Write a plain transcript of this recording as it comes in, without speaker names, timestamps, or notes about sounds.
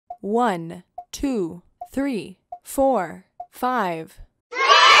1, 2, 3, 4, 5.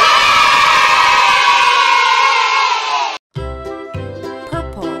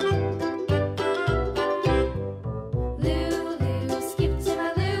 Purple. Lulu, skip to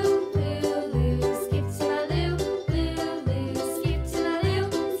my Lou. Lulu, skip to my Lou. Lulu, skip to my Lou.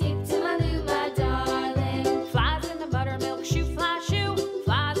 Skip to my Lou, my darling. Flies in the buttermilk shoe, fly shoe.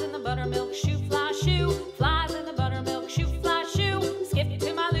 Flies in the buttermilk shoe, fly shoe. Flies in the buttermilk shoe, fly shoe. Skip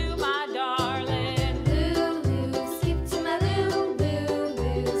to my Lou, my darling. Lulu, skip to my Lou.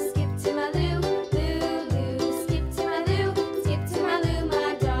 Lulu, skip to my Lou. Lulu, skip to my Lou. Skip to my Lou,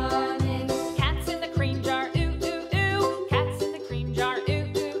 my darling. Cats in the cream jar, ooh, ooh, ooh. Cats in the cream jar, ooh,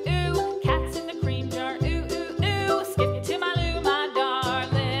 ooh, ooh. Cats in the cream jar, ooh, ooh, ooh. Skip to my Lou, my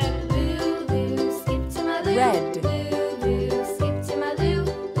darling. Lulu, skip to my Lou. Red. Lulu, skip to my Lou.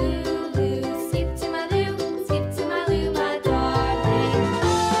 Lulu, skip to my Lou. Skip to my Lou, my darling.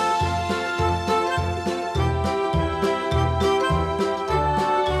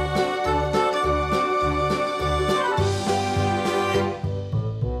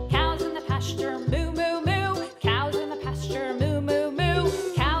 Cows in the pasture, moo, moo, moo. Cows in the pasture, moo, moo, moo.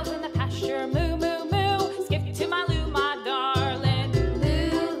 Cows in the pasture, moo, moo, moo. Skip to my Lou, my darling.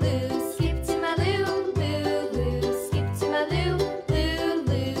 Lulu, skip to my Lou. Lulu, skip to my Lou.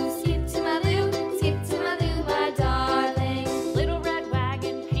 Lulu, skip to my Lou. Skip to my Lou, my darling. Little red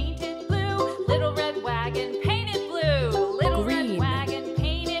wagon painted blue. Little red wagon painted blue. Little red Green. wagon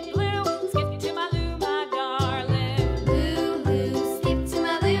painted blue. Skip to my Lou, my darling. Lulu, skip to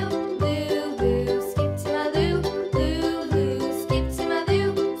my Lou. Lulu, skip to my Lou. Lulu, skip to my Lou.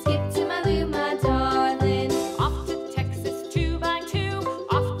 Skip to my Lou, my darling. Off to Texas 2x2.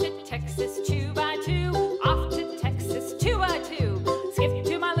 Off to Texas 2x2. Off to Texas 2x2. Skip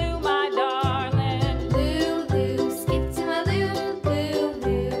to my Lou, my darling. Lulu, skip to my Lou.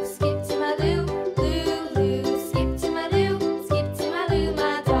 Lulu, skip to my Lou. Lulu, skip to my Lou. Skip to my Lou,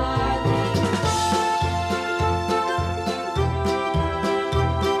 my darling.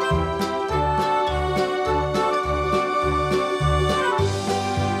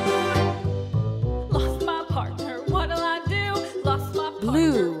 Lost my partner, what'll I do? Lost my partner,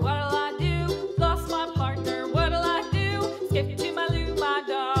 Blue. what'll I do? Lost my partner, what'll I do? Skip to my Lou, my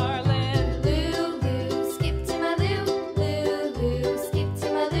darling. Lulu, skip to my Lou. Lulu, skip to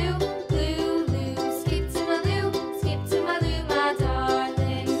my Lou. Lulu, skip to my Lou. Skip to my Lou, my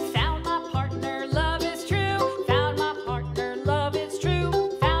darling. Found my partner, love is true. Found my partner, love is true.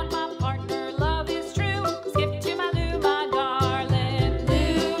 Found my partner, love is true. Skip to my Lou, my darling.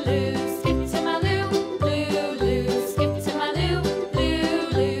 Lulu, skip to my Lou. Lulu, skip to my Lou.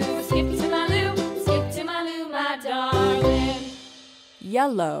 Lulu, skip to my Lou. Skip to my Lou, my darling.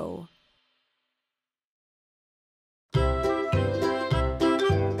 Yellow.